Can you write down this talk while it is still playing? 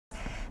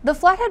The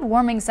Flathead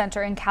Warming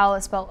Center in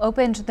Kalispell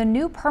opened the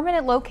new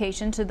permanent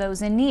location to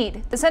those in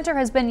need. The center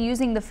has been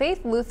using the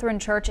Faith Lutheran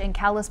Church in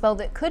Kalispell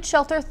that could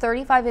shelter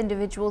 35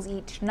 individuals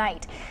each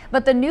night.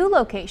 But the new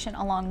location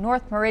along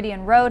North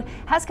Meridian Road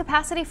has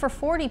capacity for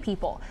 40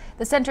 people.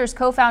 The center's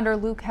co-founder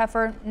Luke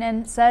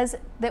Heffernan says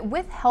that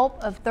with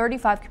help of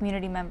 35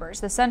 community members,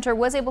 the center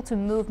was able to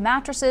move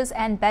mattresses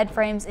and bed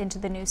frames into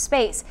the new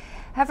space.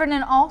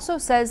 Heffernan also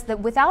says that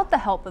without the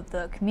help of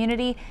the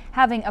community,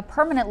 having a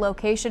permanent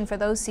location for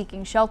those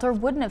seeking shelter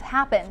wouldn't have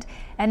happened.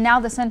 And now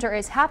the center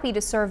is happy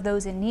to serve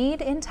those in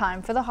need in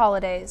time for the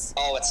holidays.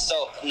 Oh, it's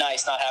so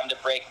nice not having to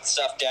break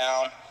stuff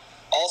down.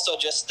 Also,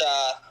 just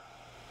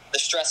the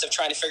stress of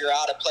trying to figure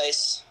out a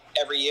place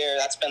every year.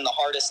 That's been the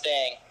hardest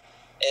thing,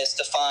 is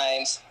to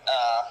find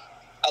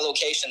a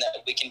location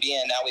that we can be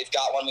in. Now we've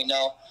got one. We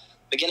know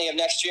beginning of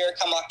next year,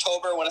 come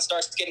October, when it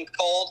starts getting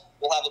cold,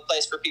 we'll have a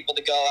place for people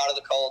to go out of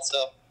the cold,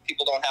 so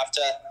people don't have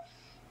to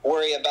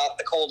worry about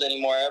the cold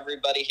anymore.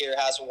 Everybody here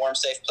has a warm,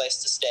 safe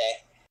place to stay.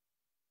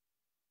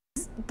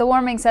 The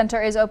warming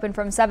center is open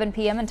from 7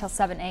 p.m. until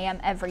 7 a.m.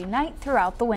 every night throughout the winter.